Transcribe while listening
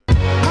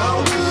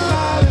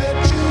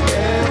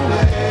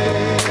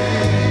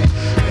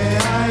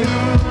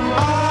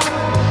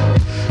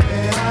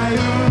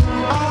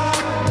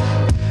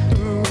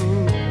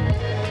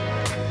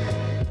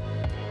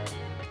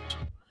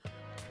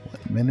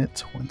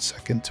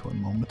second,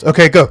 1 moment.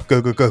 Okay, go.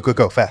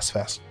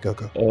 Fast. Go.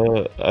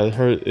 I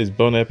heard, is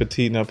Bon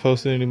Appetit not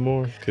posting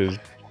anymore? Because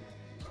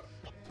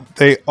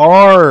They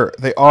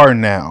are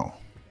now.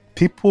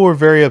 People were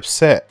very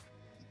upset.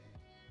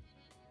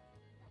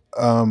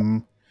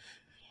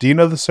 Do you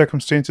know the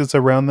circumstances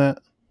around that?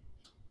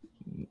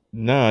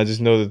 nah, I just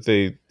know that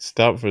they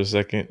stopped for a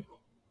second.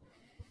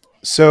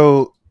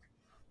 So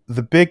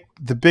the big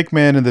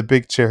man in the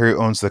big chair who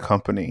owns the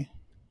company,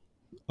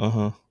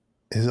 Uh-huh.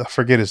 I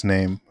forget his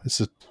name.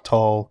 It's a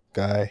tall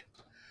guy.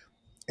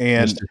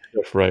 And Mr.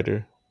 Chef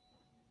Writer.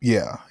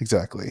 yeah,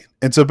 exactly.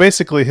 And so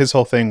basically his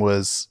whole thing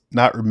was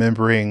not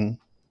remembering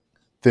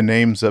the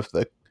names of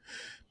the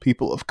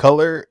people of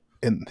color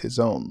in his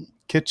own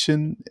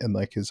kitchen and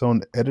like his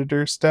own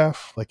editor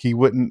staff. Like he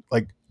wouldn't,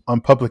 like,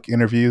 on public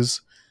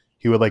interviews,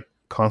 he would like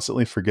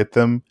constantly forget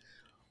them,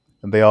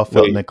 and they all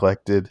felt Wait,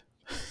 neglected.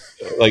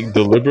 like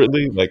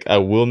deliberately? Like I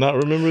will not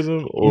remember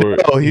them? Or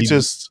No, he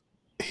just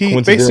he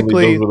coincidentally, those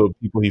basically were the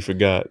people he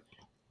forgot?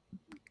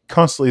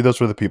 constantly, those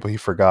were the people he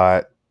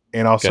forgot,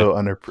 and Got also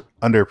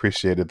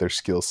underappreciated their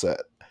skill set.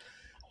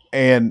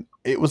 And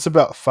it was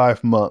about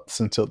 5 months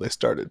until they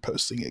started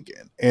posting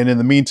again. And in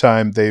the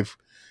meantime, they've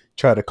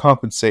tried to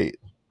compensate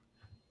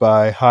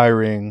by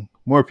hiring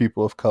more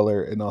people of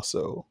color and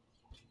also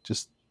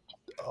just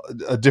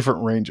a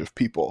different range of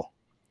people.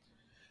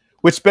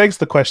 Which begs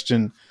the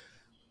question,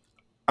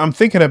 I'm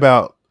thinking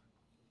about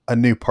a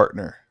new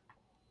partner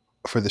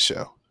for the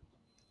show.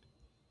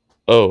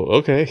 Oh,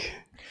 okay.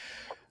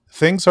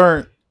 Things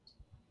aren't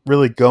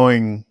really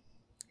going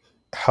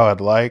how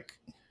I'd like.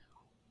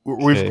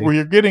 Okay.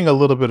 We're getting a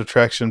little bit of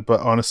traction, but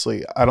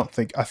honestly, I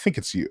think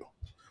it's you.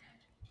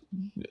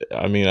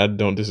 I mean, I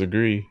don't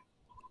disagree.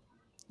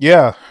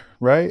 Yeah,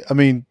 right? I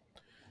mean,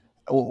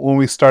 when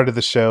we started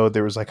the show,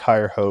 there was like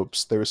higher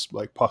hopes, there was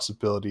like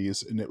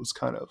possibilities, and it was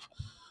kind of,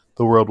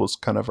 the world was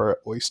kind of our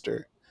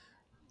oyster.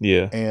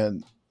 Yeah.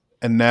 And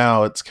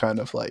now it's kind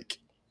of like,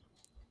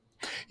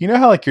 you know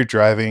how like you're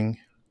driving.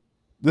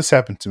 This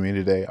happened to me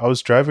today. I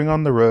was driving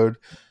on the road,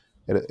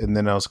 and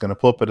then I was going to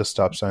pull up at a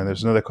stop sign.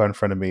 There's another car in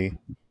front of me,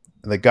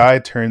 and the guy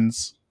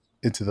turns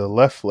into the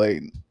left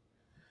lane,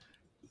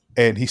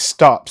 and he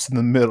stops in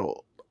the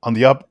middle. On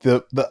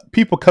the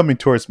people coming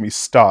towards me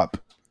stop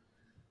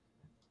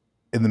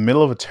in the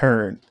middle of a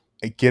turn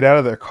and get out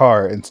of their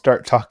car and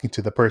start talking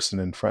to the person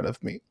in front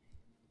of me.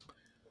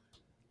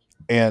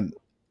 And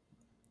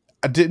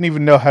I didn't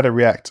even know how to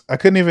react. I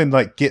couldn't even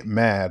like get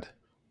mad,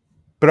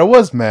 but I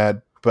was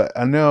mad. But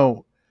I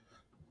know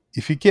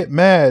if you get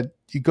mad,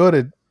 you go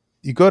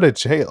to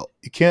jail.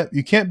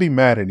 You can't be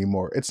mad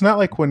anymore. It's not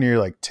like when you're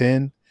like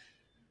 10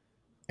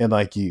 and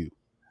like you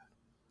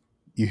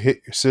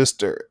hit your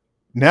sister.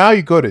 Now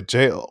you go to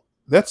jail.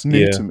 That's new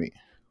Yeah. to me.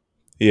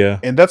 Yeah.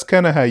 And that's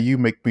kind of how you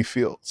make me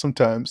feel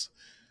sometimes.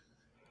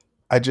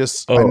 I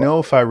Oh, know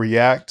if I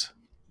react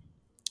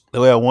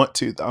the way I want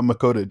to, I'm gonna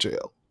go to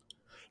jail.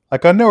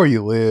 Like I know where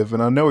you live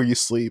and I know where you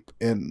sleep,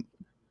 and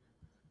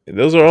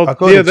those are all, I'll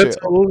go yeah, to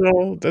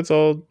jail. that's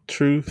all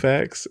true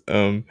facts.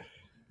 Have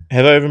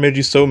I ever made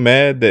you so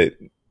mad that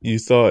you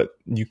thought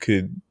you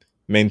could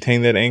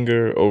maintain that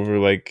anger over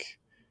like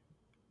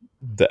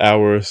the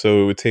hour or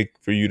so it would take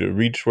for you to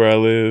reach where I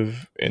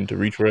live and to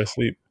reach where I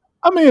sleep?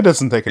 I mean, it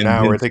doesn't take an And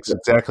hour. then It takes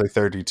exactly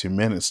 32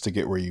 minutes to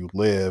get where you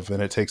live,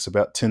 and it takes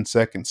about 10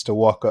 seconds to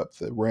walk up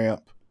the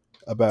ramp,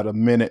 about a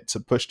minute to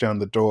push down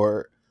the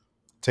door,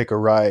 take a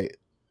right,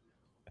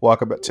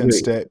 walk about 10 wait,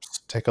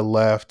 steps, take a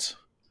left,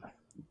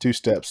 2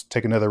 steps,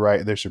 take another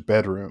right. There's your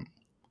bedroom.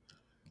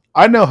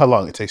 I know how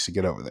long it takes to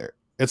get over there.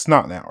 It's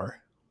not an hour.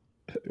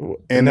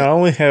 and And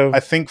I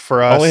think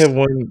for I only us, have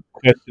one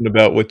question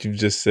about what you've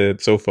just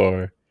said so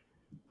far.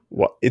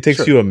 What, it takes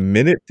sure. you a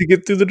minute to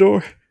get through the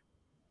door?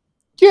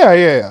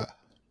 Yeah.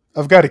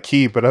 I've got a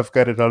key, but I've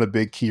got it on a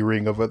big key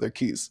ring of other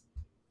keys.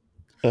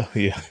 Oh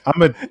yeah,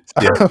 I'm a,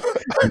 yeah.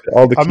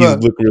 All the I'm keys a,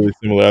 look really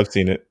similar. I've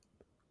seen it.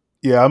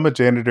 yeah, I'm a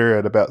janitor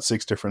at about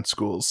 6 different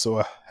schools, so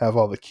I have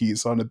all the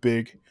keys on a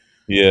big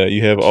Yeah,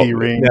 you have all. key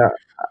ring. Now,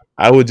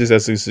 I would just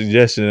ask a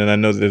suggestion, and I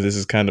know that this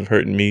is kind of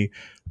hurting me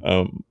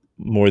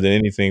more than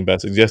anything by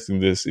suggesting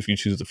this if you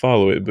choose to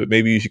follow it. But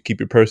maybe you should keep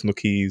your personal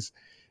keys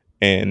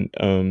and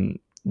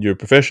your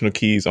professional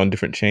keys on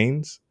different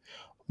chains. Um,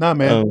 Nah,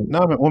 man.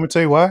 Want me to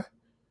tell you why?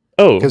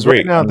 oh, Because right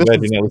great! now I'm this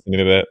glad is you're not listening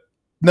to that.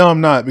 no,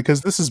 I'm not,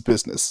 because this is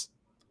business.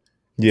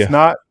 It's Yeah,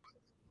 not.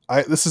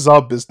 This is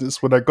all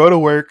business. When I go to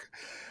work,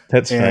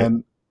 that's right.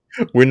 and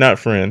We're not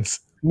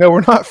friends. no,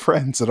 we're not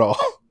friends at all.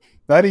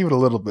 Not even a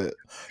little bit.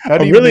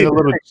 Not Oh, even in really? a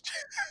little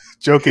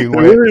joking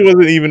There way. really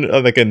wasn't even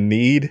like a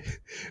need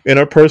in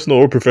our personal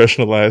or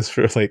professional lives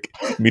for like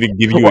me to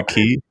give you a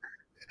key.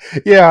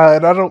 Yeah,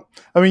 and I don't.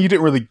 I mean, you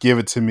didn't really give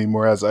it to me,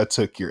 more as I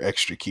took your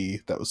extra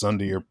key that was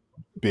under your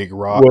big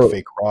rock, Well,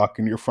 fake rock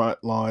in your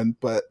front lawn.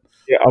 But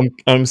yeah,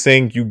 I'm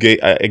saying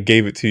I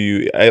gave it to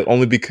you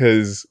only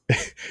because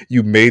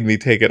you made me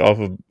take it off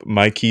of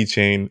my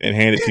keychain and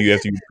hand it to you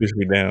after you pushed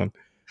me down.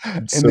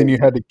 and So then you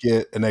had to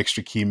get an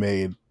extra key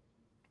made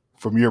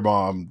from your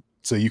mom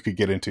so you could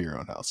get into your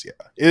own house. Yeah,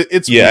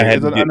 it's yeah, I weird.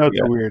 had to I get know it's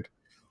yeah, weird.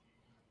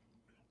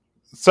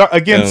 So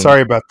again, Um,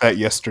 sorry about that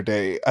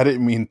yesterday. I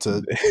didn't mean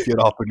to get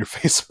off in your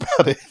face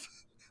about it.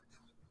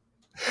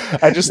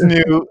 I just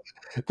knew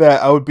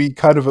that I would be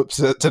kind of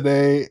upset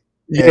today,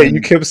 yeah, you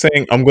and kept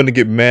saying I'm going to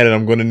get mad and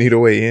I'm going to need a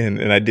way in,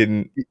 and I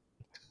didn't.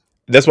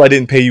 That's why I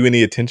didn't pay you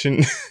any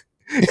attention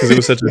because it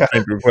was such a yeah,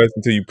 strange request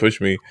until you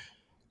pushed me.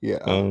 yeah.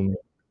 Um,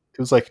 It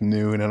was like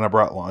noon, and I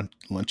brought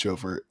lunch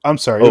over. I'm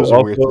sorry, it oh, was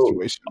a weird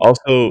situation.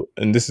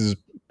 and this is,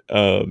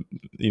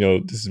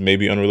 this is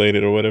maybe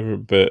unrelated or whatever,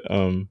 but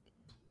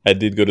I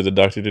did go to the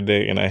doctor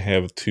today, and I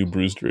have 2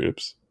 bruised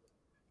ribs.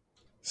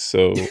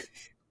 So,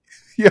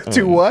 You have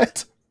to um,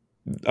 what?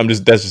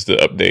 that's just the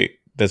update.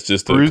 That's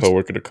just a Bruised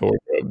coworker to coworker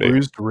update.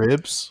 bruised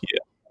ribs. Yeah,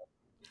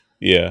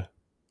 yeah.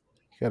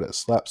 You gotta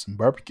slap some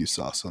barbecue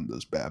sauce on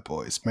those bad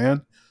boys,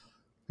 man.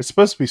 It's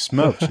supposed to be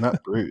smoked,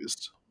 not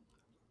bruised.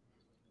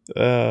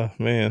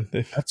 Man,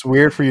 That's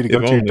weird for you to if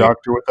go to your only.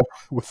 doctor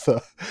with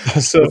a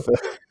Also, with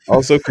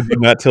a. could you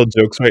not tell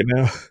jokes right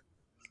now?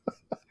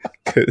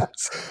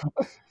 Because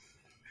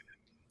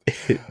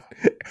it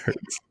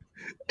hurts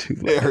too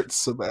It loud. hurts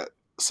so bad.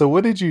 So,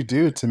 what did you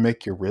do to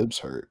make your ribs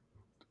hurt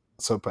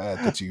so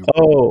bad that you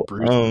Oh,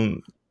 bruised them?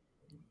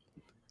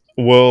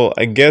 well,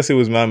 I guess it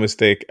was my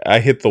mistake. I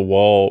hit the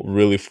wall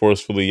really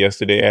forcefully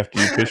yesterday after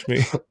you pushed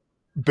me.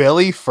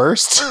 Belly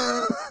first,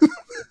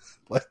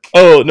 like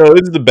Oh no,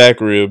 it's the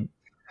back rib.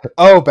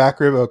 oh, back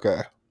rib.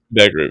 Okay,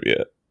 Back rib,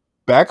 yeah.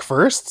 back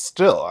first.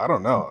 Still, I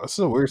don't know. This is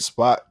a weird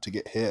spot to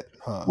get hit,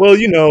 huh? Well,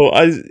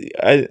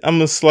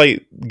 I'm a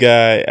slight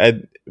guy.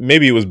 I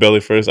maybe it was belly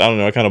first. I don't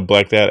know. I kind of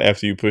blacked out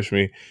after you pushed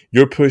me.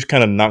 Your push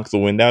kind of knocked the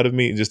wind out of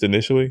me just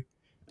initially.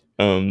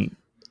 Um,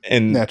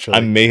 and I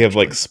Naturally, may have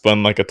like naturally.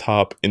 spun like a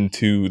top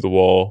into the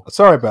wall.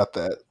 Sorry about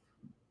that.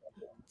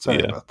 Sorry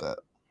Yeah. about that.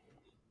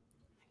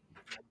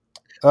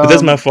 But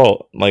that's my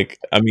fault. Like,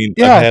 I mean,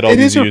 I've Yeah, had all it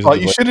these is your years of fault.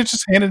 You like, should have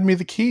just handed me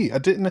the key. I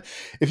didn't.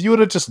 If you would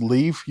have just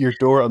leave your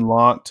door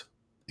unlocked,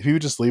 if you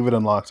would just leave it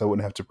unlocked, I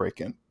wouldn't have to break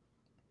in.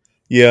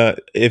 yeah,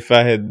 if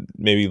I had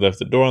maybe left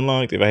the door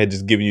unlocked, if I had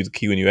just given you the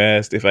key when you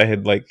asked, if I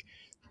had like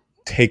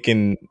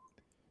taken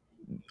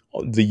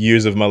the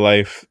years of my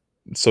life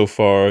so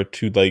far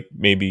to like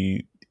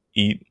maybe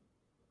eat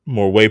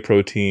more whey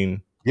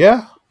protein,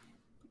 Yeah,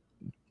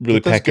 really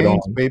get those pack it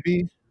gains, on.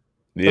 baby.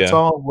 That's Yeah.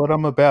 all what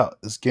I'm about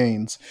is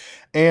gains,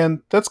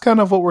 and that's kind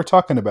of what we're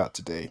talking about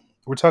today.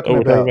 We're talking Oh,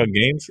 we're talking about about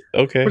gains?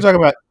 we're Okay. talking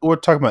about we're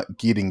talking about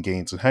getting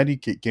gains and how do you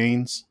get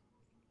gains?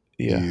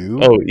 Yeah. You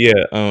Oh,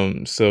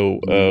 yeah. So,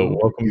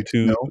 welcome you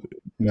to no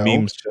no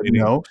meme shut, splaining.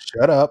 no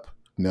shut up.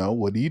 No,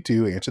 what do you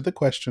do? Answer the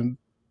question.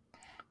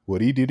 What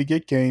do you do to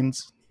get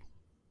gains?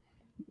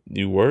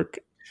 You work,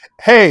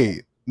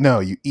 Hey, no,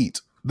 you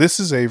eat. This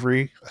is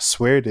Avery. I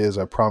swear it is.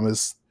 I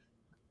promise.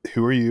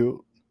 Who are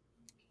you?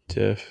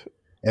 Jeff.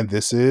 And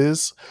this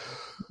is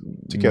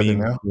together Meme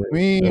now.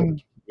 splaining. No,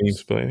 Memes, meme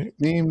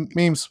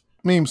splaining.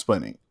 meme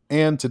splitting.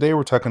 And today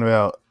we're talking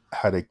about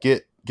how to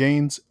get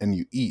gains and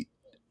you eat.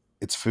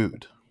 It's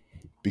food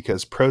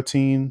because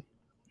protein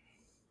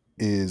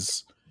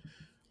is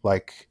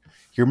like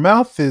your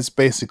mouth is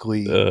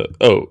basically the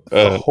Oh,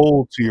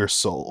 hole to your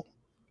soul.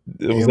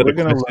 was And that we're a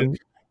gonna look. question?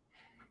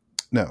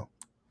 No,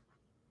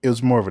 it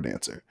was more of an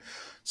answer.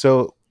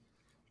 So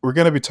we're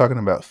gonna be talking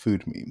about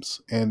food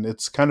memes, and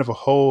it's kind of a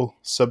whole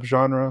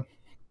subgenre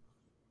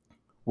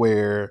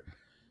where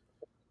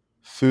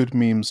food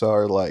memes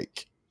are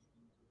like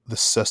the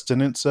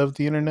sustenance of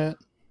the internet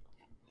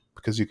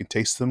because you can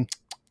taste them.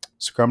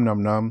 Scrum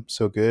num num,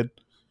 so good.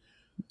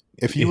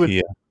 If you would,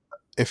 Yeah.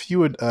 if you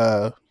would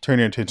turn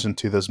your attention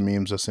to those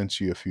memes I sent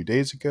you a few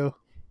days ago,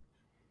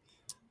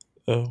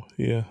 Oh,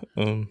 yeah.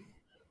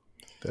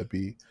 that'd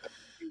be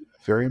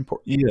very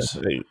Yeah.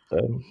 important.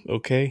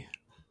 Okay.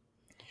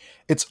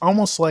 It's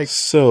almost like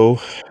So,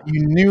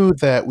 you knew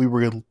that we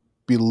were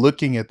be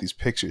looking at these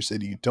pictures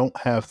and you don't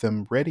have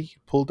them ready,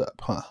 pulled up,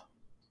 huh?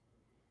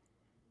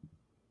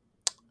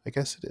 I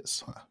guess it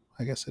is. Huh?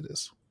 I guess it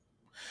is.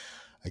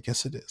 I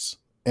guess it is.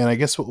 And I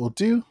guess what we'll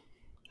do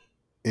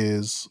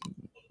is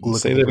look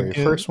at say the that very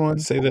again. first one.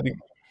 Say that.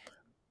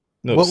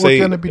 No, What we're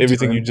going say to be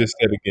everything you doing, just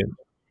said again.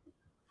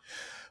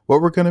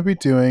 what we're going to be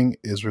doing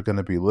is we're going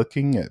to be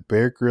looking at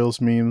Bear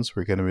Grylls memes.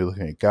 We're going to be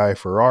looking at Guy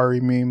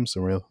Ferrari memes,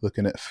 and we're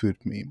looking at food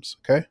memes.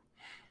 Okay.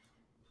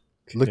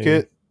 Look Okay.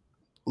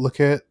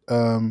 at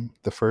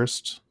the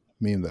first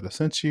meme that I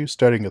sent you,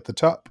 starting at the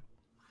top.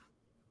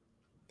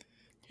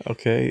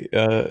 Okay.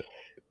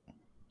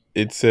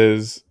 It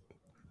says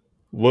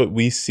what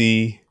we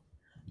see,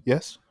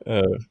 Yes.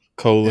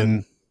 colon,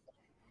 And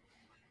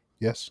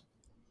yes.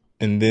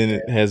 and then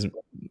it has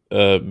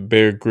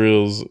Bear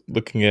Grylls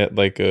looking at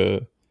like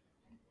a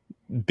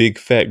big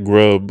fat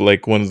grub,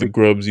 like one of the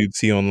grubs you'd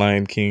see on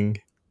Lion King.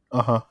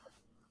 Uh huh.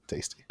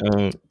 Tasty.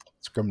 Um,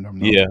 Scrum num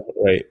num. yeah,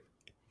 right.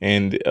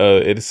 And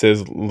it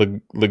says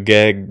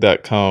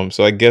legag.com.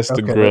 So I guess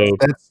the Okay. grub,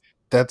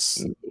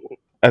 That's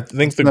I think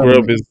that's the not a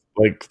grub is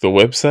meme. like the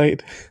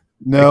website, I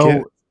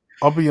guess. No,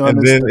 I'll be And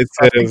honest. then it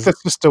I think says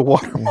that's just a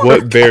what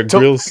watermark. I Bear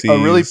don't Grylls a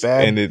really sees,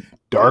 bad and it,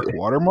 dark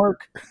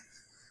watermark.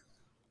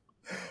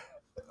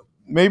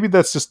 Maybe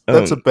that's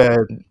um, a bad.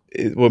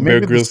 what Bear Maybe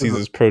this Grylls is sees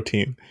as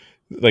protein,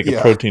 like a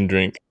yeah. protein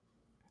drink.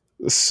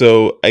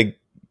 So I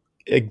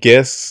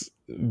guess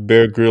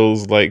Bear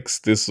Grylls likes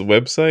this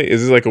website.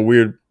 Is this like a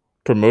weird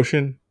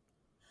promotion?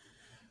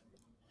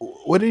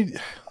 What did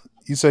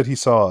you said he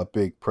saw a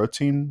big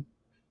protein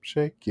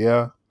shake?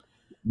 Yeah,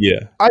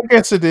 Yeah. I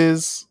guess it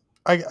is.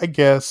 I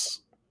guess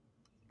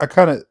I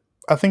kind of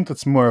I think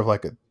that's more of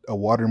like a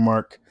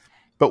watermark.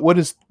 But what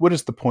is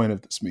the point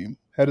of this meme?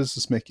 How does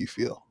this make you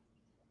feel?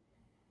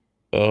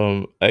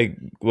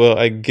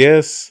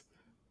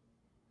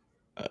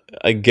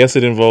 I guess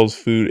it involves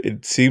food.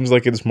 It seems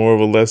like it's more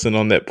of a lesson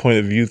on that point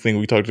of view thing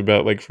we talked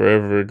about like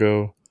forever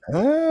ago.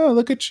 Ah,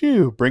 look at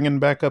you bringing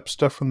back up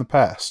stuff from the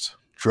past,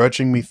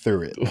 drudging me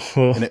through it,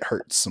 Well, and it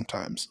hurts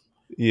sometimes.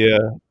 yeah.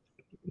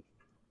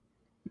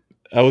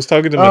 I was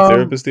talking to my Um.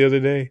 therapist the other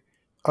day,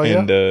 Oh yeah.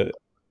 and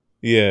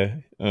yeah,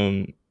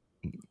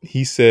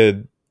 he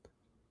said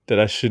that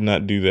I should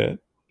not do that.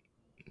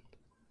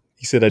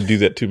 He said I do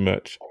that too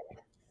much.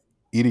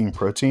 Eating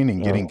protein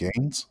and Uh, getting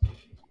gains.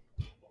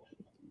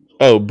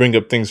 oh, bring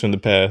up things from the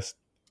past.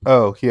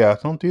 Oh yeah,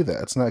 don't do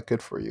that. It's not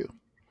good for you.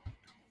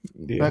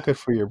 Yeah, Not good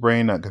for your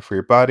brain. Not good for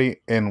your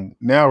body. And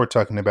now we're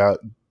talking about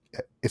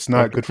it's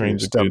not Dr. good for your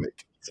Crane's a good stomach.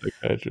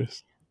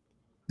 psychiatrist.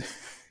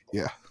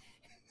 Yeah.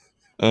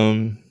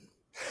 Um,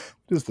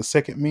 What is the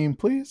second meme,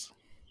 please?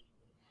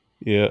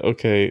 yeah,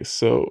 okay.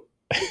 So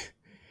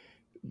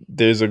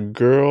there's a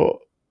girl,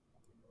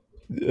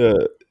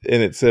 and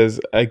it says,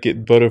 "I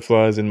get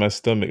butterflies in my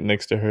stomach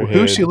next to her Well,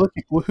 who's she head."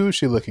 looking? Well, who is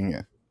she looking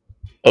at?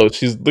 Oh,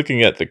 she's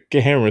looking at the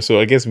camera, so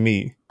I guess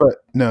me. But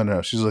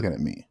no, she's looking at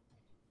me.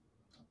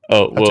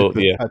 Oh, well,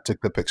 yeah. I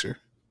took the picture.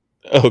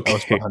 I was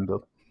Okay. behind the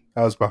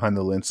I was behind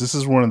the lens. This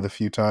is one of the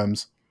few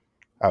times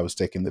I was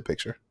taking the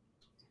picture.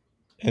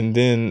 And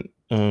then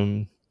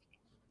the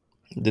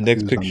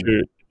next Who's under?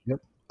 picture Yep.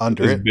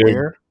 Under is it,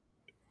 where?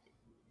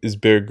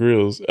 Bear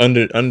Grylls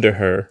under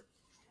her.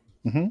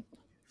 Hmm.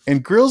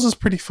 And grills is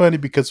pretty funny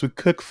because we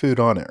cook food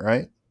on it,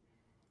 right?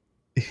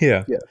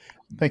 Yeah. Yeah.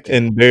 Thank you.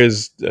 And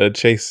Bear's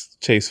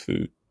chase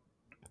food.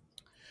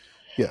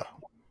 Yeah.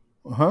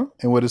 Uh huh.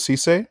 And what does he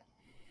say?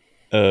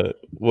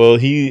 Well,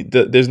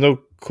 there's no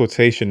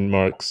quotation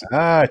marks.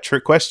 Ah,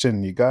 trick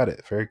question. You got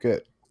it. Very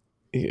good.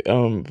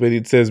 But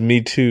it says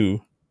 "me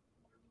too."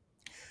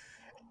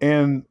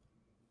 And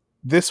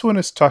this one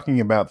is talking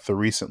about the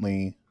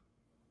recently.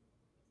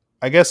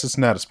 I guess it's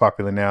not as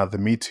popular now. The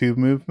Me Too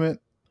movement.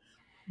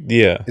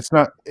 Yeah. It's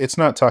not. It's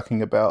not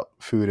talking about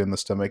food in the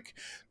stomach.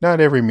 Not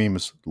every meme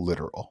is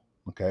literal.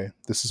 Okay,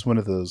 this is one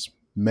of those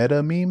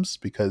meta memes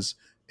because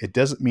it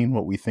doesn't mean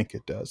what we think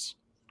it does.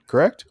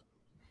 Correct?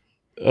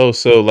 Oh,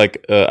 so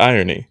like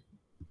irony.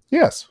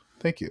 Yes.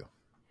 Thank you.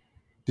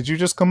 Did you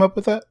just come up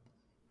with that?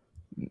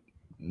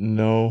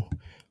 No,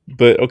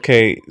 but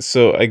okay.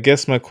 So I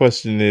guess my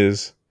question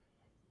is,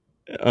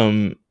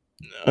 um,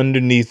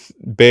 underneath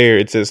Bear,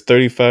 it says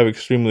 35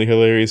 extremely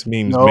hilarious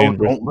memes. No, Man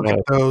versus don't look at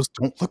wild. those.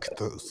 Don't look at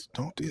those.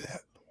 Don't do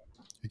that.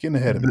 You're getting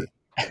ahead of But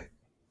me.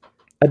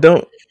 I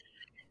don't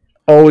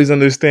always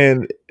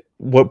understand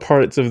what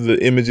parts of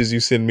the images you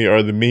send me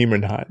are the meme or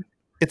not.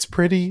 It's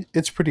pretty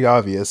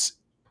obvious.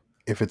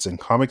 If it's in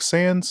Comic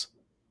Sans,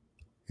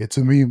 it's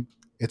a meme.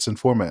 It's in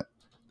format.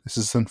 This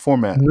is in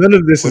format. None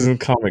of this What is in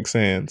Comic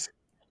Sans.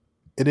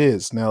 it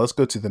is. Now let's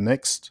go to the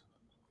next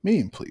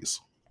meme, please.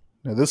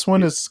 Now this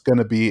one is going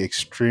to be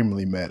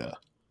extremely meta.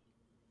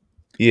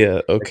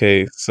 Yeah.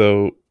 Okay.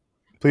 So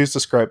Please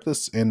describe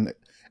this in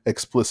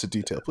explicit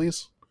detail,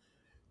 please.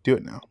 Do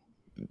it now.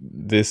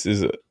 this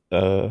is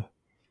uh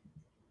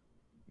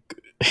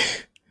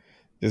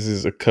this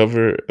is a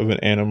cover of an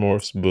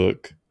Animorphs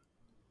book.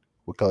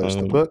 What color is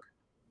the Um, book?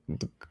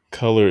 the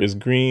color is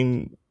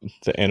green.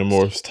 The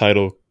Animorphs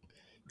title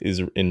is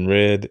in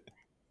red.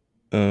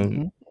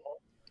 Um,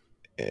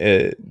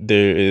 Mm-hmm.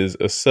 there is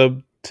a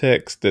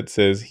subtext that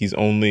says he's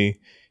only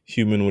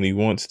human when he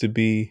wants to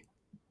be,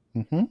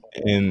 Mm-hmm.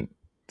 and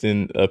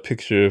then a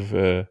picture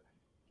of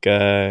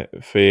Guy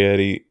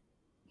Fieri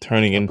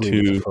turning I believe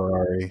it's a into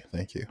Ferrari.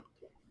 Thank you.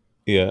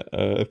 yeah,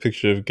 a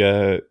picture of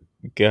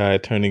Guy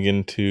turning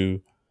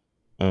into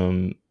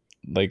um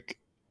like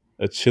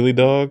a chili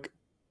dog.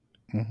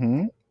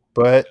 Mm-hmm.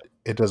 But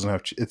it doesn't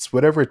have. It's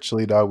whatever a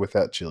chili dog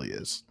without chili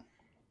is.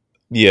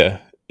 Yeah,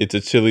 it's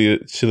a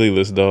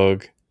chililess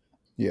dog.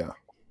 Yeah.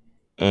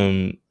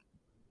 Um,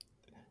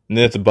 and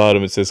then at the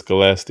bottom it says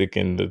Scholastic,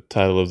 and the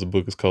title of the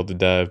book is called The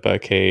Dive by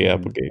K.A. Mm-hmm.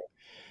 Applegate.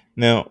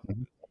 Now,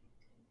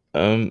 Mm-hmm.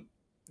 um,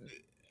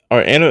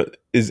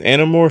 is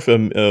Animorph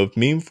a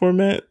meme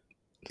format?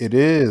 It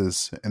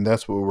is, and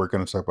that's what we're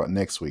going to talk about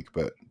next week.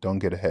 But don't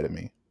get ahead of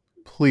me.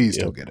 Please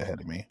Yeah, don't get ahead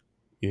of me.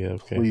 yeah,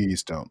 okay,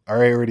 Please don't. I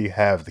already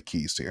have the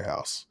keys to your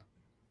house.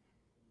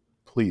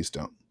 Please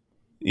don't.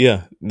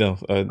 yeah, no,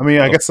 I mean,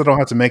 I guess I don't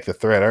have to make the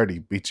threat. I already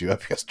beat you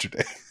up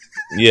yesterday.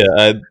 yeah,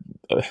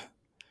 uh,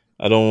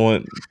 I don't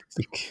want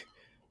to,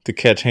 to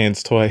catch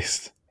hands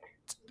twice.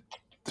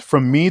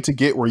 From me to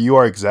get where you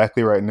are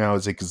exactly right now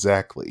is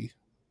exactly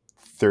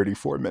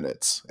 34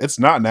 minutes. It's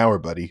not an hour,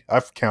 buddy.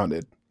 I've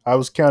counted. I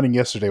was counting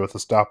yesterday with a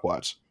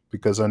stopwatch.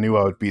 because I knew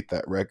I would beat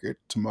that record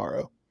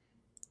tomorrow.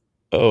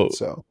 Oh,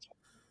 So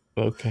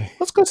okay.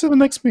 let's go to the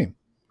next meme.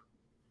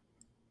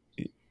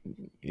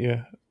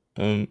 Yeah.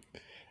 Um,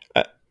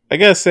 I, I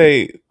gotta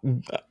say,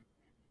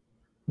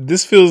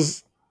 this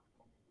feels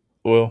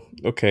well.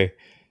 Okay,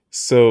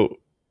 so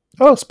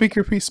Oh, speak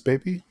your piece,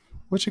 baby.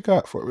 What you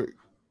got for me?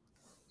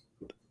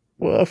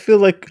 well, I feel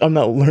like I'm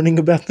not learning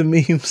about the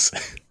memes.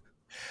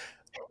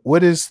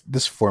 What is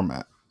this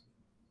format?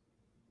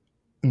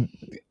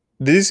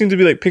 These seem to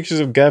be like pictures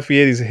of Guy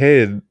Fieri's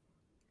head.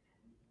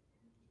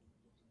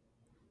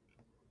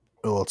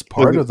 Well, it's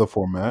part Like, of the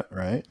format,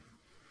 right?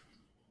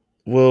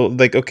 well,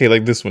 like okay,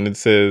 like this one. It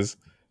says,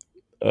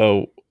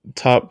 "Oh,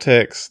 top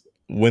text,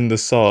 win the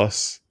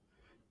sauce."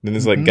 Then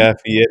it's like Mm-hmm. Guy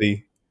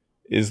Fieri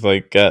is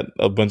like got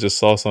a bunch of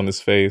sauce on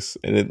his face,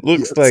 and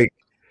Yes.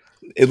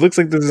 it looks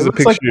like this It is a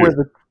looks like picture.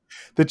 where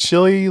the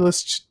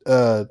chili-less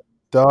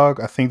dog.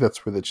 I think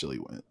that's where the chili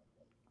went.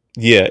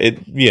 Yeah,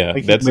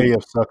 Like he that's may it.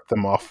 have sucked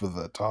them off of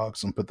the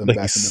dogs and put them Like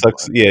he back in the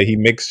sucks. blender. Yeah, he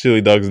makes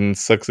chili dogs and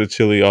sucks the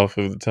chili off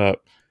of the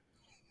top.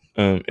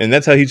 And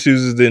that's how he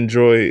chooses to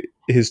enjoy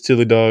his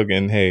chili dog.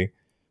 And hey,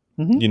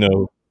 Mm-hmm. you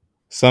know,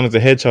 Sonic the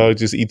Hedgehog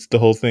just eats the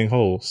whole thing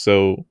whole.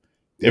 So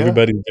Yeah,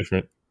 everybody's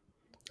different.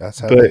 that's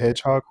how the But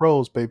hedgehog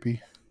rolls,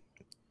 baby.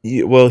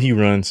 well, he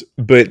runs,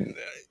 but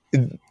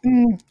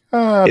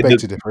I beg it,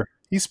 to differ.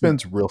 He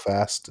spins real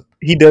fast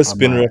he does on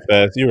spin my, real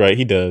fast. You're right,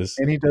 he does.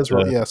 and he does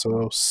roll. Uh, Yeah,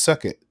 so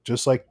suck it,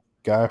 just like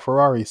Guy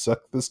Ferrari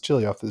sucked this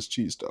chili off this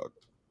cheese dog.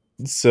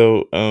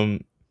 so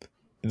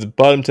the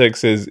bottom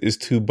text says is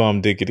too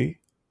bomb diggity.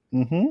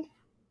 Mm-hmm.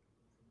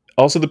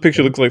 Also, the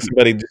picture Thank looks like you.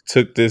 somebody just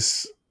took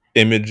this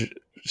image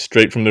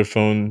straight from their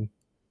phone,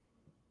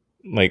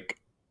 like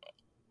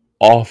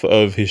off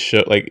of his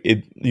show. Like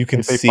it,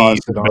 Like they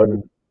paused it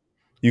on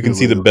you can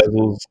see the Hulu.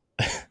 bezels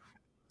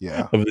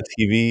Yeah, of the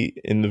TV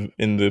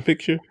in the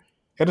picture.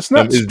 and it's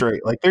not Is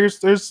straight. Like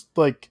there's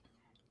like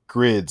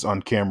grids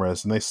on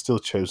cameras, and they still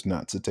chose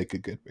not to take a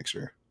good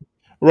picture.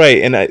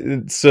 right,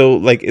 and so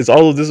like is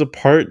all of this a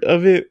part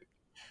of it?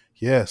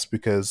 Yes,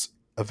 because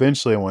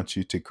eventually I want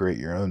you to create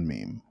your own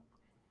meme.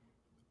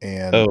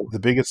 And Oh, the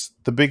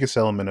biggest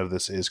element of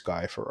this is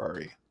Guy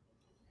Ferrari.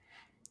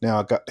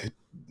 Now,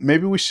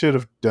 maybe we should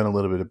have done a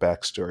little bit of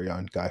backstory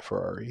on Guy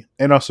Ferrari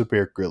and also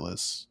Bear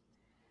Grylls.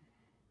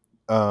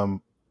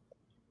 Um,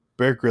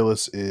 Bear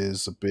Grylls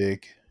is a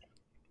big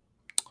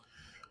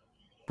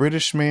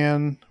British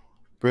man,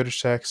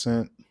 British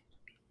accent,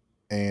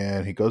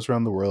 and he goes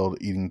around the world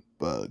eating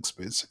bugs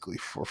basically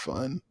for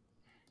fun.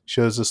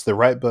 Shows us the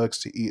right bugs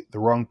to eat, the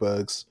wrong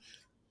bugs,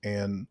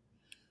 and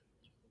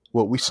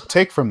what we should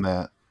take from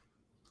that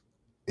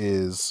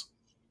is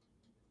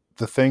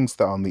the things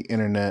that on the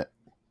internet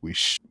we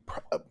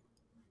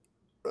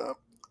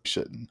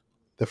shouldn't.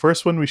 The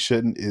first one we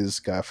shouldn't is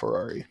Guy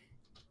Ferrari.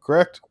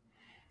 Correct?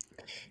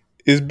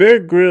 is Bear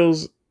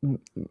Grylls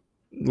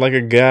like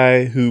a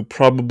guy who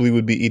probably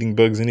would be eating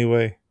bugs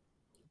anyway?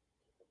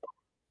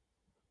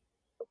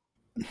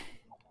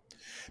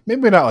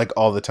 Maybe not like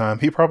all the time.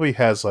 He probably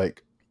has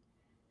like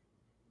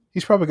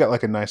he's probably got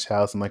like a nice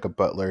house and like a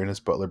butler, and his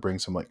butler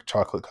brings him like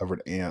chocolate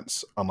covered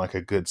ants on like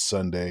a good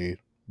Sunday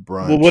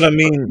Well, what brunch. I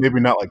But mean, maybe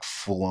not like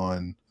full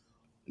on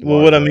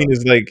well, what I larva. mean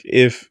is like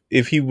if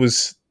he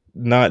was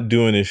not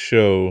doing his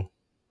show,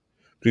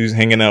 but he was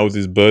hanging out with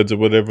his buds or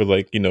whatever,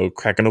 like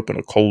cracking open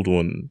a cold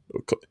one,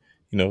 or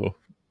you know,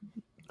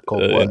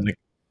 Cold and what?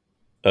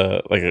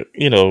 like a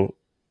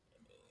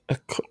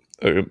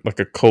like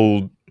a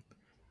cold,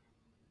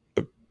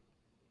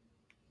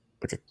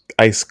 like a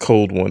ice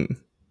cold one,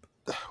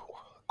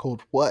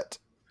 Cold what?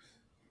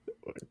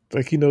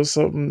 like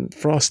something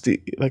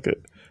frosty, like a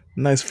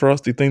nice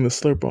frosty thing to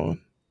slurp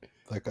on.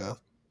 Like a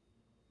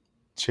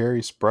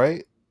cherry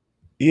Sprite?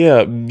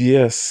 Yeah,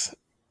 yes,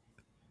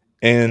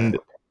 Okay. and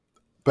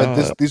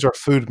But these are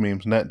food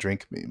memes, not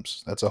drink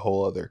memes. That's a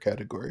whole other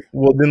category.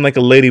 well, then like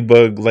a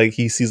ladybug, like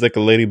he sees like a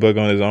ladybug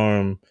on his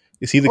arm.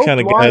 Is he the Oh, kind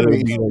of guy that would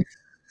blimey! be like,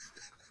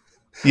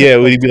 yeah,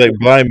 would he Like be like,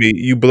 blind me,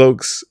 you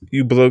blokes,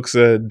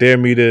 dare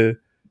me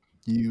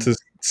you to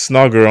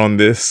snogger on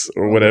this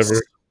or on whatever?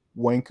 this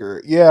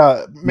wanker.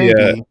 Yeah,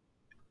 Yeah, maybe.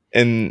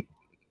 and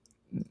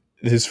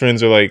his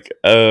friends are like,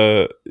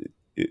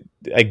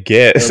 I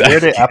guess, I Where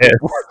did guess,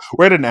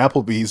 where did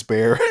Applebee's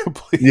bear?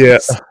 yeah.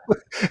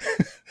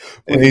 Please,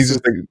 And he's please.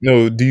 just like,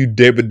 no, do you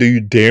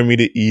dare me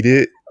to eat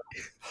it?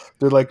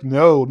 They're like,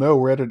 no, no,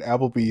 we're at an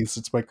Applebee's.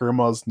 It's my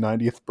grandma's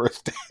 90th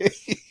birthday.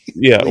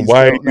 Yeah, Please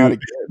why are don't. Not you?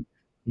 again.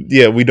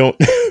 Yeah, we don't,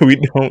 we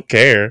don't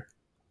care.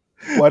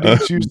 Why do Uh, you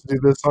choose to do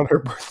this on her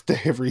birthday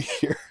every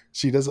year?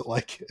 She doesn't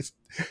like it.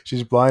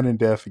 She's blind and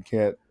deaf and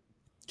can't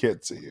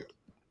see you.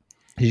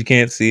 you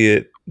can't see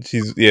it.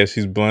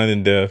 She's blind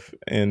and deaf,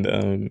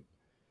 and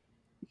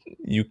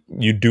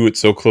you do it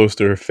so close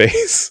to her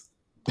face.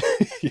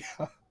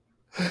 Yeah.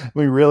 I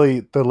mean,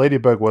 really, the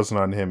ladybug wasn't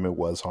on him; it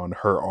was on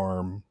her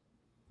arm.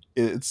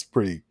 It's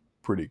pretty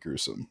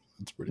gruesome.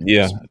 It's pretty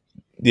Yeah, gruesome.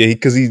 yeah,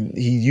 because he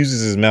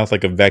uses his mouth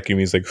like a vacuum.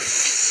 He's like,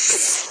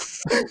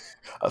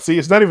 See,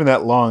 it's not even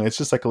that long. It's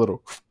just like a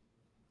little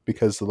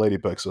because the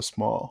ladybug's so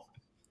small.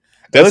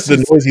 That's Unless the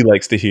noise he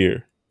likes to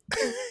hear.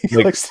 he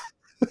Like likes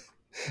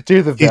to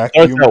hear the he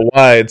starts vacuum. out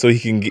wide so he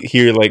can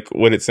hear like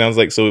what it sounds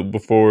like. So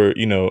before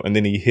and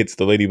then he hits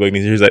the ladybug and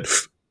he hears that,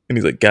 and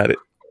he's like, "Got it."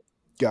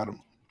 Got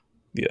him.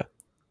 Yeah.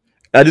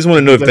 I just want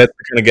to And know he if does. that's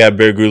the kind of guy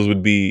Bear Grylls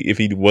would be if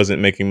he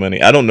wasn't making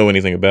money. I don't know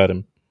anything about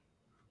him.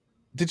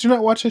 Did you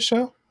not watch his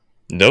show?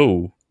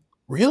 No,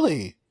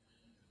 Really?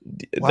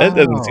 that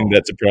doesn't seem Wow.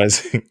 that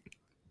surprising.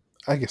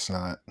 I guess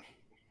not.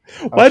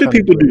 I was Why do trying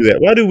to people do do it.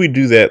 that? Why do we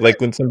do that? Like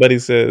when somebody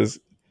says,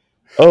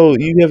 "Oh,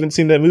 you haven't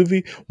seen that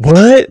movie?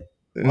 What?"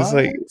 And it's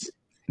like, What?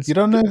 You it's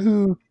don't know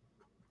who?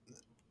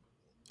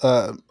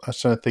 I was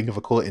trying to think of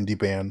a cool indie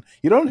band.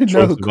 You don't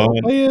know Troye who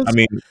Sivan. Coldplay I is?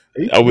 mean,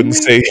 Are you I kidding wouldn't me?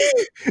 say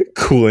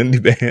cool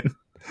indie band,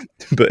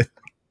 but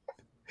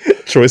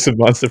Troye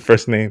Sivan's the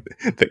first name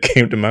that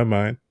came to my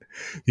mind.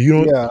 You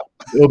don't Yeah,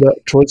 know about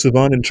Troye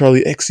Sivan and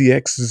Charlie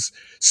XCX's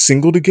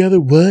single together?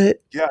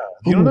 What? yeah.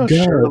 Oh You don't my know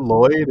Cher god,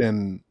 Lloyd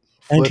and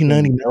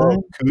flipping LL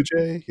 1999. Cool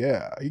J?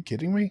 Yeah, are you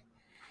kidding me?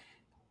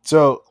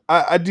 So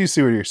I do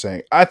see what you're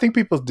saying. I think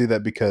people do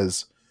that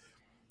because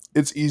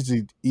it's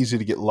easy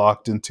to get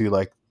locked into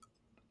like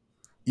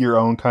your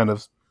own kind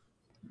of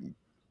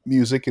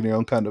music and your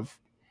own kind of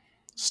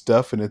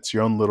stuff, and it's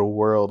your own little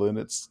world, and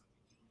it's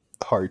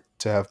hard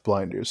to have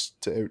blinders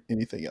to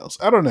anything else.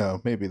 I don't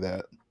know. Maybe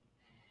that.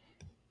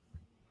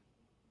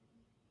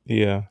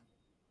 Yeah,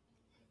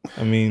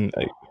 I mean,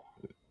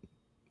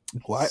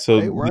 Why? so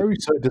Why? Why are we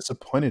so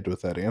disappointed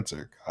with that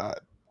answer? God,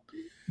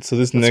 so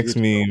this that's next irritating.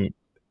 meme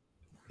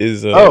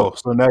is Oh,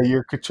 so now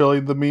you're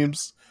controlling the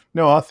memes?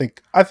 No, I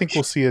think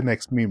we'll see a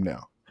next meme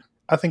now.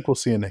 I think we'll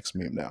see a next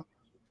meme now.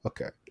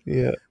 Okay.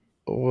 yeah.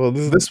 Well,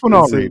 This one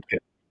it I'll says read.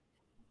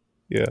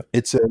 yeah.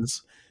 It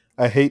says,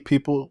 I hate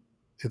people.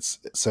 It's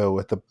so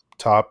at the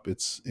top,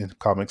 it's in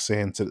Comic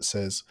Sans, and it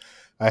says,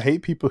 I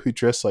hate people who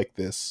dress like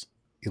this,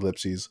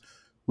 ellipses.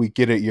 We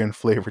get it, you're in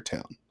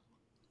Flavortown.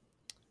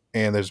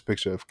 And there's a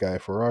picture of Guy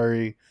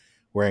Ferrari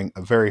wearing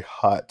a very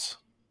hot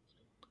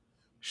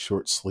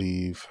short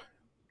sleeve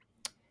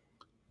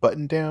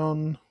button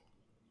down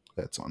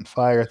that's on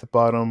fire at the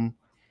bottom.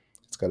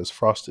 It's got his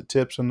frosted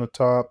tips on the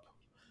top.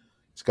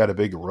 He's got a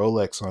big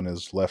Rolex on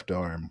his left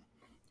arm.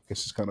 I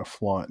guess he's kind of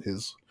flaunt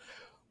his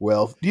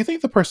wealth. Do you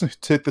think the person who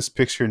took this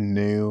picture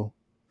knew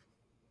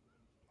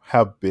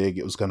how big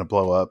it was going to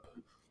blow up?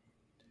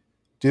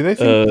 Do they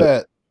think Uh,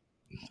 that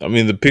I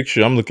mean, the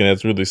picture I'm looking at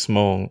is really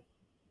small.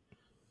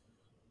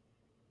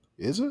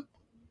 is it?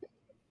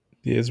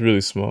 Yeah, it's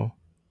really small.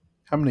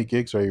 How many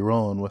gigs are you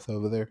rolling with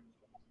over there?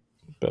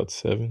 About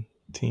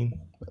 17.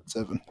 About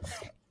 7.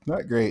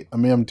 Not great. I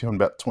mean, I'm doing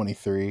about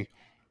 23.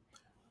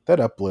 That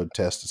upload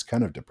test is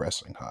kind of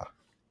depressing, huh?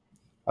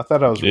 I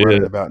thought I was Yeah,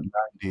 running about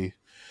 90.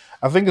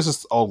 I think it's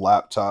just old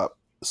laptop.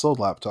 This old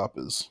laptop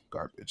is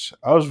garbage.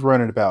 I was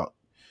running about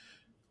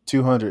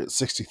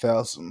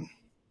 260,000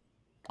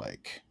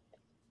 like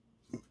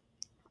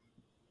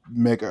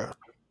mega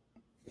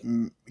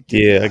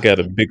yeah. I giga got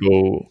a big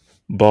old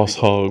boss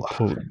big old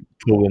hog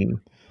pulling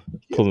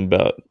yeah,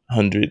 about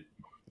 100K.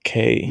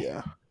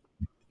 yeah.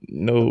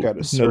 I've No, got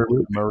a no. server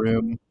in my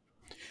room.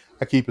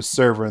 I keep a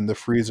server in the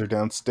freezer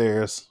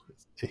downstairs.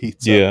 It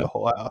heats up Yeah, the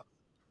whole house.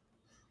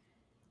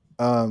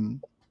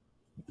 Um,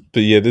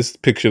 but yeah, this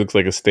picture looks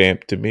like a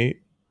stamp to me.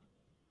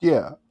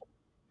 yeah,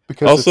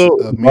 because it's Also,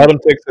 a the meme. bottom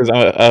text says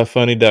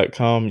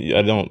ifunny.com.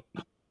 I don't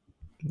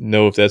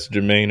know if that's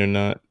germane or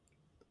not.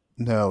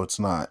 No, it's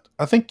not.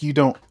 I think you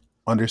don't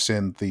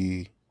understand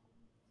the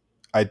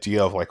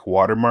idea of like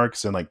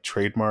watermarks and like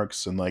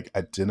trademarks and like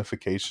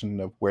identification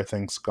of where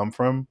things come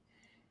from.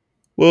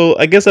 Well,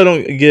 I guess I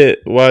don't get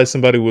why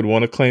somebody would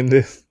want to claim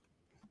this.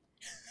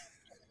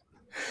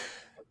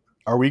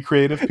 Are we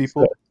creative So,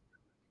 people?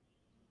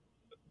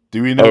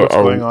 Do we know what's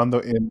are going on though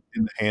in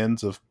the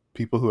hands of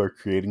people who are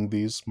creating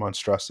these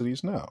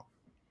monstrosities? No.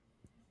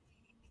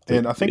 but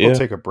And I think we'll yeah,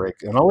 take a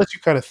break, and I'll let you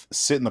kind of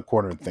sit in the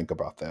corner and think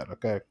about that.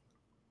 Okay.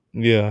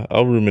 yeah,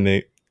 I'll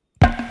ruminate.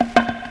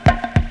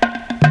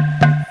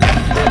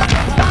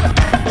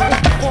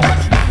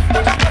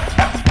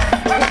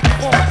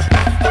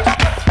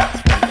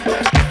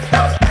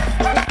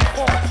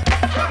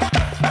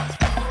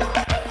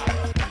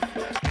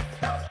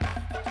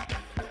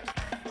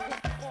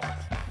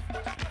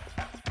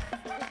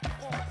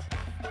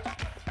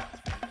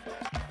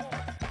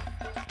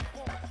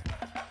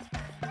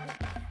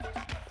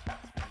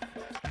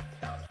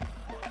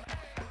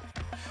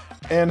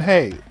 And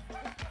hey,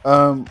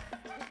 um,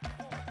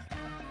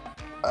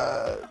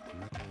 uh,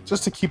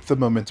 just to keep the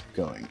momentum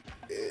going,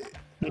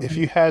 if Mhm.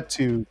 you had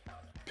to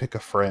pick a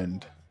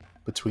friend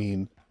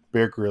between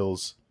Bear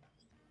Grylls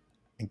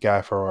and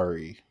Guy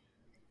Ferrari,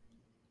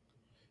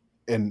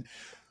 and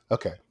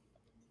okay,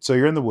 so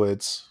you're in the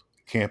woods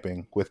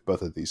camping with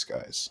both of these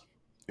guys,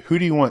 who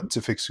do you want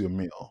to fix you a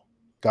meal?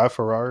 Guy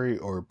Ferrari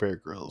or Bear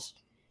Grylls?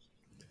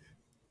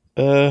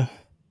 Uh,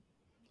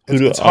 who It's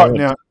do it's I hard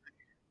want? now.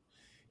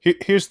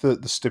 Here's the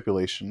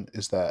stipulation: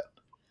 is that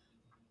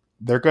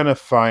they're gonna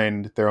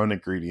find their own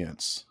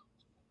ingredients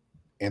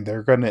and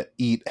they're gonna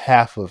eat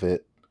half of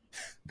it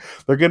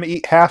They're going to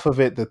eat half of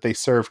it that they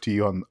serve to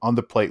you on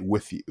the plate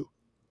with you.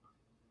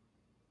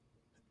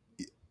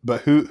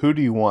 But who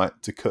do you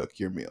want to cook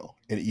your meal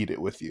and eat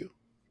it with you?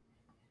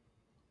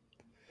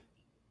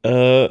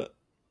 Uh,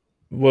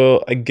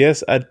 well, I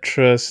guess I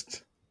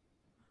trust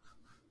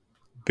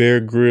Bear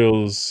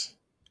Grylls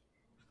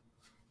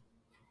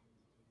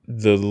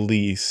the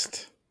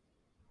least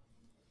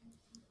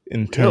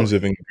in terms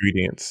of Really?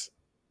 ingredients.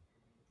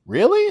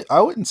 Really? I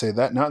wouldn't say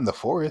that. Not in the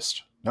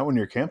forest. Not when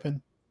you're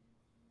camping.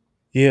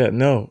 Yeah,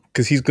 no,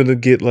 because he's gonna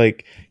get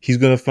like he's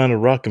gonna find a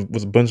rock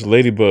with a bunch of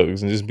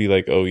ladybugs and just be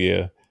like, oh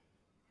yeah,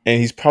 and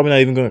he's probably not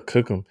even gonna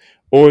cook them,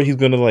 or he's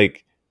gonna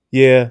like,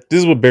 yeah,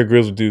 this is what Bear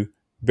Grylls would do.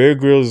 Bear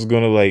Grylls is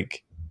gonna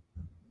like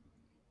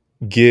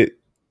get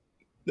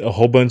a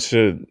whole bunch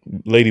of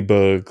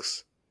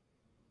ladybugs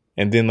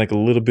and then like a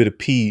little bit of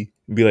pee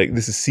and be like,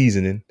 this is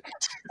seasoning.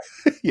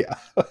 Yeah.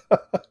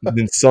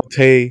 Then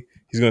saute.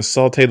 He's gonna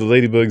saute the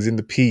ladybugs in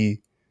the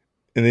pea,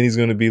 and then he's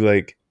gonna be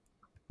like,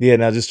 yeah,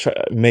 now just try,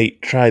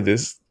 mate, try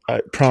this.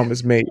 I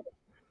promise, mate.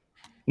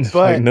 Like,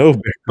 But no,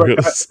 Bear but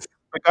Grylls.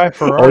 the guy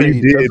All you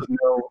Ferrari did, doesn't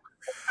know.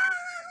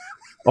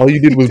 all you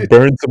He did was did.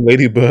 burn some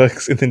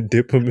ladybugs and then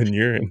dip them in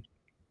urine.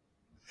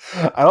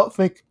 I don't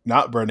think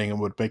not burning him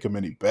would make him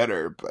any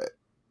better, but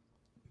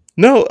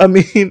No, I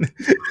mean, he,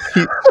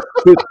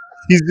 but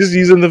he's just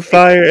using the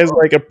fire as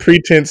like a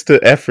pretense to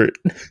effort.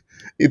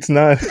 It's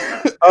not.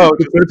 oh,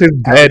 It's just not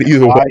just bad having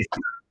either hot, way.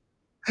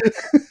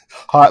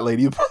 hot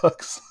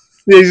ladybugs.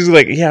 Yeah, he's just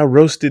like, yeah, I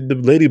roasted the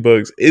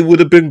ladybugs. It would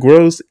have been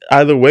gross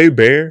either way,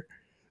 Bear.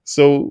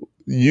 So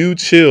you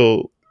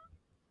chill.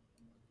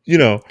 You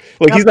know,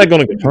 like Yeah, he's but not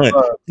going to hunt.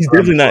 ladybugs He's are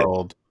in definitely the not.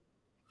 world.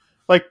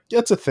 Like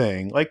that's a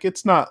thing. Like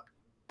it's not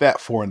that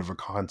foreign of a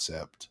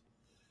concept.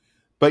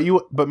 But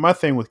my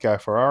thing with Guy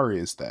Ferrari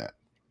is that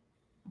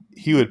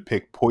he would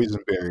pick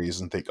poison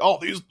berries and think, "Oh,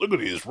 these look at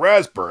these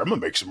raspberry. I'm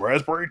gonna make some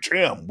raspberry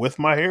jam with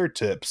my hair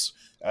tips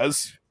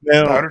as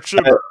Now, powdered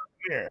sugar."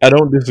 Yeah. I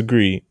don't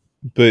disagree,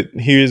 but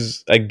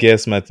here's, I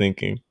guess, my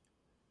thinking.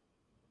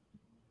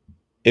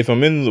 If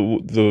I'm in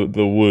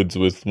the woods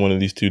with one of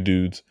these two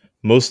dudes,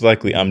 most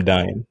likely Mhm. I'm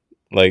dying.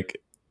 Like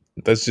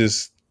that's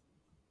just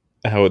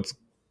how it's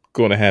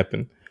going to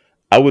happen.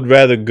 I would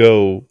rather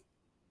go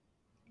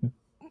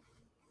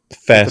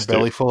With faster.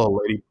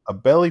 a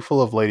belly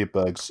full of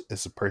ladybugs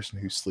is a person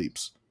who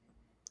sleeps.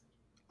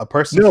 A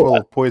person No, full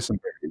of poison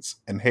berries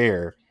and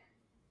hair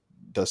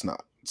does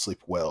not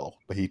sleep well,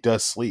 but he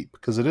does sleep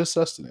because it is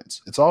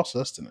sustenance. It's all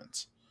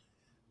sustenance.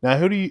 Now,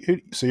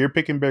 so you're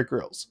picking Bear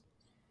Grylls.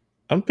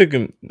 I'm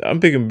picking. I'm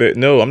picking Bear.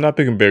 No, I'm not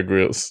picking Bear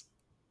Grylls.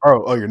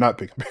 Oh, you're not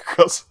picking Bear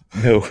Grylls.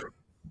 No.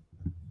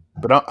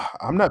 But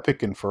I'm not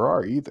picking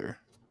Ferrari either.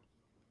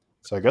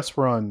 So I guess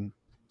we're on.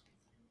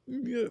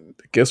 Yeah,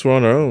 I guess we're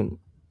on our own.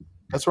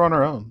 Guess we're on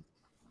our own.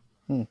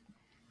 Hmm.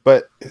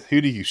 But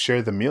who do you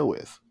share the meal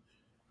with?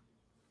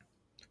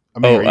 I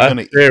mean, are Oh, you I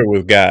gonna eat? share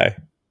with Guy.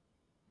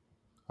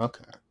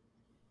 Okay,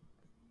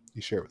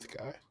 you share with the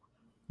guy.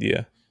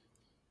 Yeah.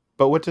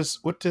 But what does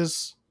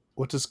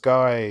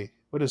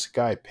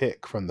Guy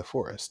pick from the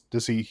forest?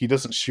 Does he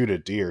doesn't shoot a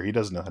deer? He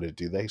doesn't know how to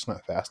do that. He's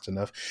not fast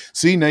enough.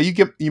 See, now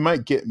you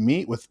might get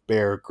meat with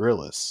Bear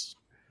Grylls.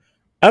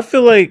 I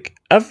feel like.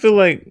 I feel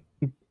like.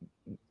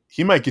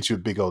 He might get you a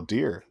big old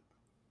deer,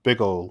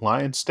 big old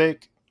lion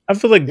steak. I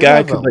feel like You ever Guy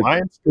have a could like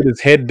lion put steak?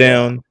 his head Yeah.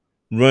 down,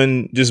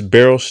 run, just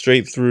barrel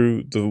straight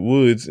through the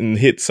woods and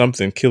hit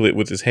something, kill it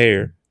with his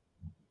hair.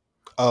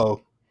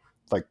 Oh,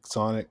 like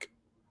Sonic.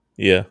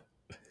 Yeah.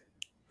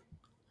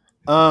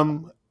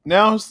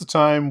 Now is the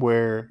time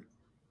where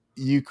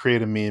you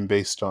create a meme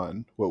based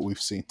on what we've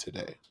seen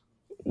today.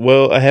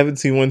 Well, I haven't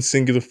seen one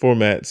singular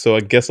format, so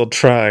I guess I'll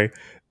try.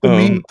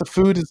 The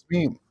food is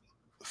meme.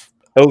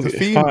 The Okay,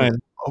 theme, fine.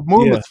 Yeah,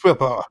 Moonlit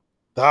Flipper,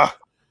 the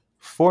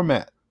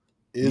format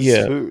is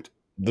yeah. food.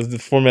 The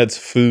format's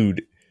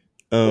food.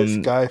 With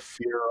Um. Guy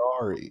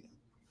Fieri.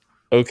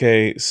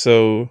 Okay,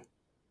 so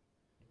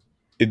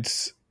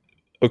it's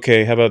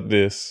okay. How about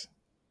this?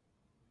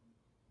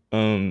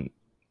 Um,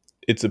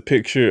 it's a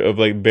picture of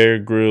like Bear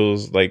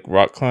Grylls like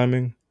rock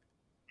climbing.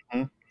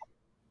 Hmm.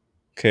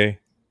 Okay,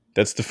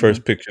 that's the Hmm.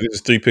 first picture.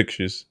 There's three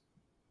pictures,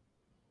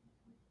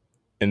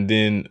 and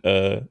then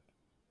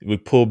we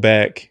pull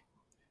back,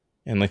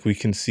 and like we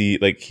can see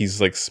like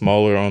he's like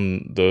smaller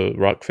on the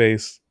rock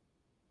face,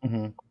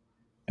 Hmm.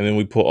 and then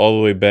we pull all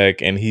the way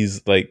back, and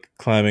he's like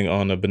climbing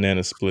on a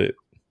banana split.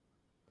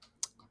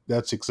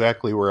 That's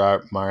exactly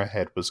where my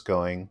head was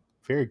going.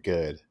 Very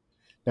good.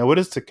 Now, what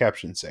does the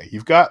caption say?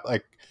 You've got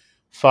like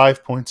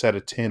 5 points out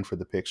of 10 for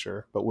the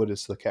picture, but what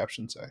does the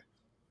caption say?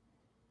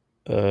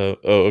 Oh,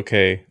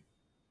 okay.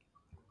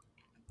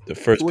 The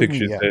first With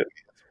picture me, yeah. said,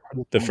 Part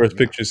of the the first game,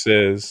 yeah. picture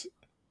says,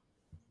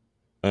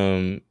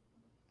 um,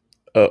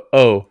 oh,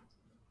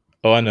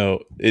 oh, I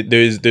know.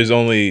 There's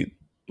only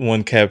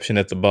one caption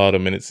at the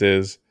bottom, and it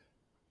says,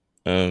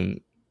 um,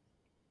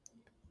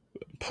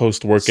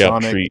 post workout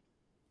Sonic. treat.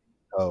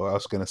 Oh, I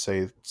was going to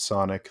say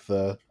Sonic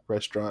the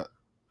restaurant.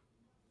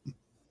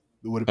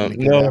 It would have been a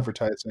good No,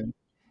 advertising.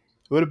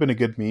 It would have been a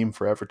good meme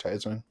for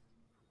advertising.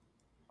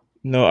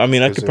 No, I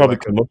mean I because could they're probably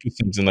like a. come up with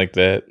something like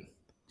that.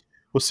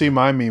 Well, see,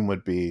 my meme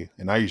would be,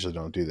 and I usually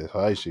don't do this.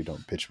 I usually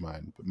don't pitch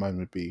mine, but mine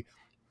would be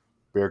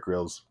Bear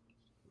Grylls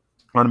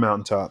on a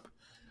mountaintop.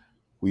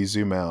 We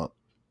zoom out.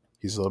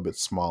 He's a little bit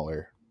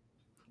smaller.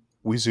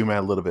 We zoom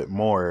out a little bit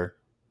more.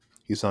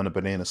 He's on a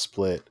banana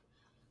split.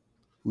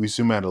 We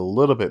zoom out a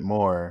little bit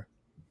more,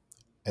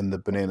 and the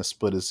banana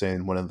split is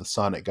in one of the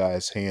Sonic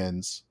guys'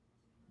 hands.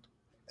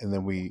 And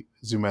then we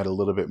zoom out a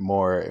little bit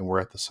more, and we're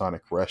at the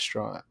Sonic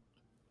restaurant.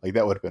 Like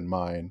that would have been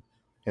mine,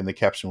 and the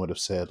caption would have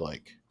said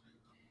like,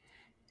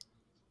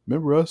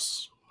 "Remember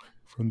us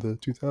from the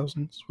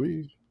 2000s?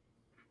 We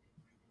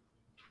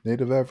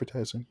native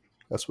advertising."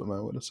 That's what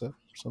mine would have said,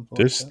 something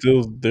like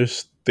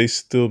that. They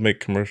still make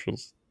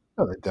commercials.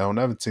 No, they don't.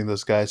 I haven't seen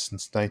those guys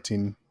since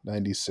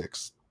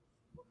 1996.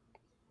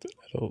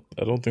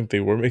 I don't think they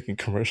were making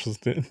commercials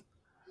then.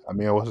 I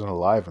mean, I wasn't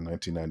alive in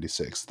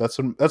 1996.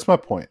 That's my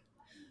point.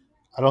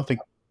 I don't think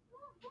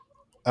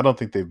I don't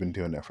think they've been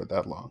doing that for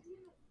that long.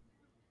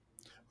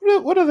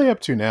 What are they up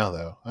to now,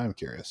 though? I'm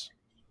curious.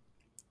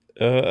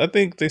 I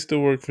think they still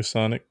work for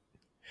Sonic.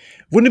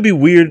 Wouldn't it be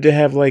weird to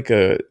have like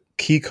a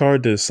key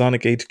card to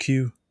Sonic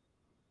HQ?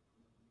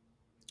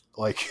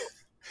 Like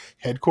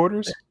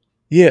headquarters?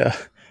 Yeah,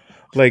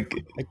 like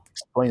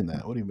Explain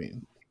that. What do you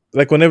mean?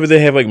 whenever they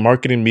have like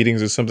marketing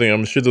meetings or something,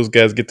 I'm sure those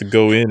guys get to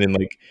go in and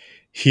like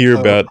hear Oh,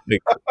 about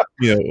like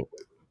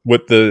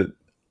what the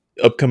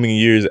upcoming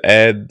year's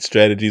ad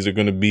strategies are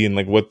going to be and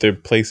like what their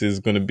place is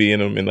going to be in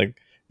them, and like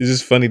it's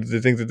just funny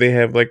to think that they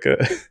have like a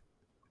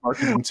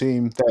marketing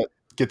team that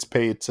gets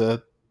paid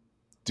to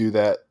do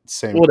that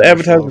same well, to commercial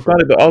advertise for over.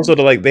 Sonic, but also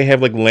to like they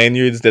have like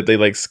lanyards that they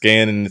like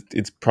scan, and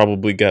it's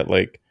probably got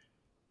like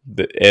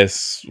the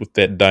S with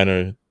that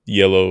diner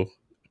yellow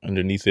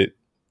underneath it.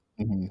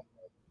 Mm-hmm.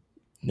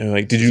 They're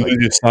like, It's "Did just you like,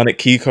 lose your Sonic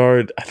key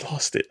card? I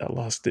lost it. I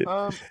lost it,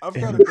 I've got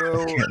and to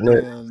go,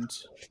 and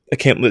I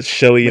can't let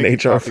Shelly and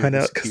make a HR copy of find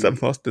this out because I've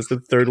key. lost. This is the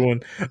third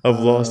one I've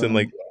lost in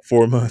like Um,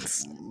 4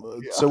 months."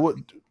 so what?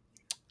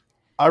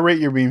 I rate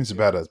your memes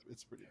about us.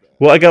 It's pretty bad.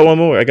 Well, I got one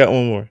more. I got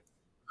one more.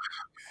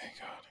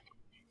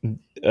 Oh,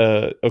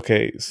 God.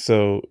 Okay,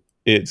 so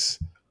it's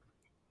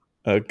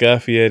Guy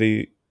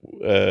Fieri,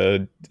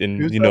 in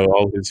Who's that?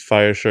 all his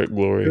fire shirt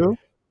glory. Who?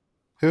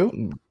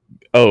 Who?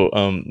 Oh,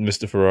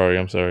 Mr. Ferrari.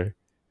 I'm sorry.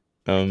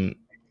 Um,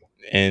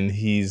 and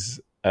he's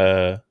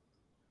on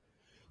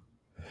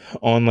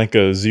like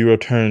a zero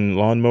turn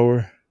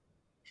lawnmower,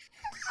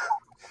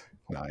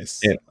 Nice.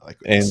 and I like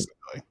what this and is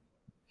going.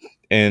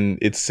 and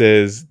it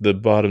says the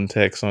bottom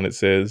text on it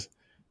says,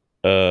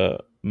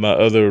 "My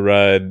other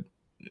ride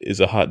is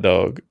a hot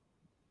dog,"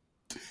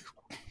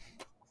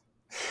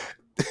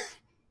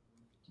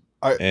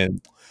 I,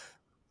 and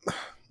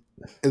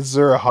is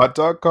there a hot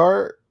dog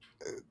cart?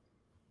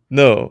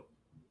 no,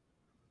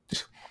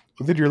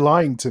 Then you're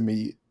lying to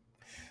me.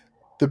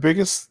 The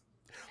biggest.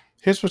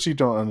 Here's what you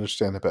don't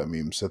understand about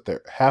memes: that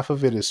there half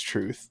of it is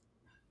truth.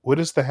 What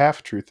is the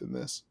half truth in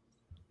this?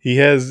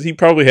 he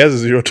probably has a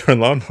zero turn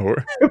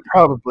lawnmower.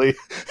 Probably.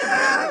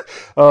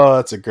 Oh,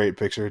 that's a great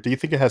picture. Do you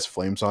think it has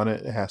flames on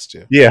it? It has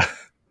to. Yeah,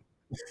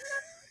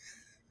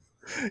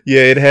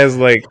 yeah, it has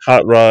like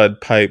hot rod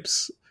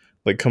pipes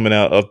like coming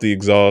out of the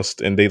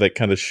exhaust, and they like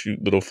kind of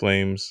shoot little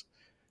flames,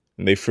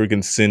 and they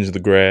freaking singe the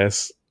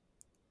grass.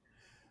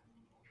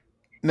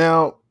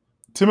 Now,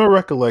 to my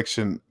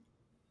recollection,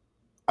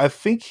 I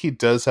think he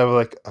does have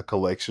like a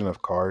collection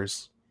of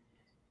cars,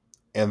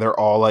 and they're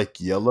all like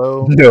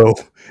yellow. No,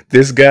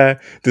 this guy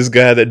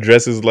that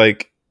dresses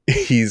like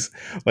he's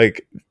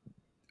like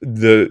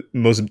the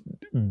most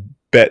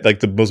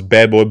the most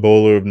bad boy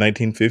bowler of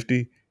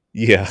 1950.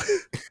 Yeah,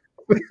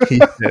 he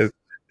has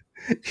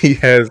he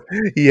has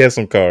he has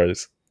some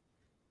cars.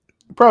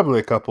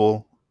 Probably a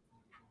couple.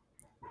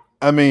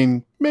 I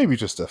mean, maybe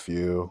just a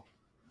few.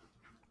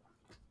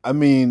 I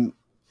mean,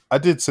 I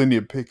did send you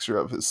a picture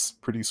of his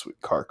pretty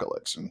sweet car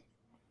collection.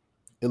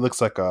 It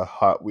looks like a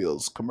Hot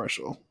Wheels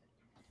commercial.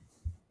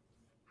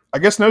 I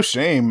guess no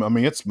shame. I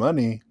mean, it's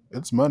money.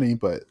 It's money,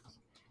 but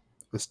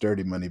it's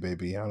dirty money,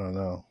 baby. I don't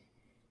know.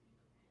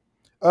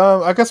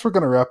 I guess we're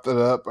gonna wrap that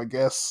up. I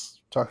guess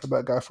talking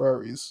about Guy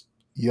Fieri's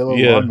yellow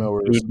Yeah,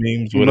 lawnmowers. food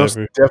memes, You most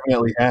whatever.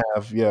 definitely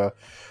have, yeah.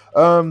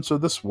 So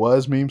this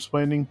was meme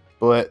splaining,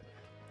 but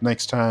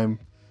next time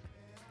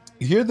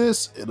you hear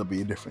this, it'll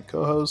be a different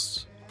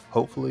co-host,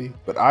 hopefully.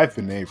 But I've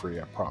been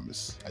Avery, I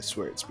promise. I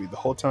swear it's me the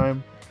whole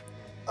time.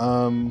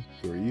 Who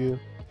are you?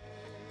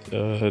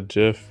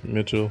 Jeff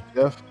Mitchell.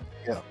 Jeff?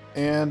 Yeah.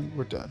 And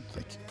we're done.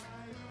 Thank you.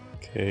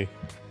 Okay.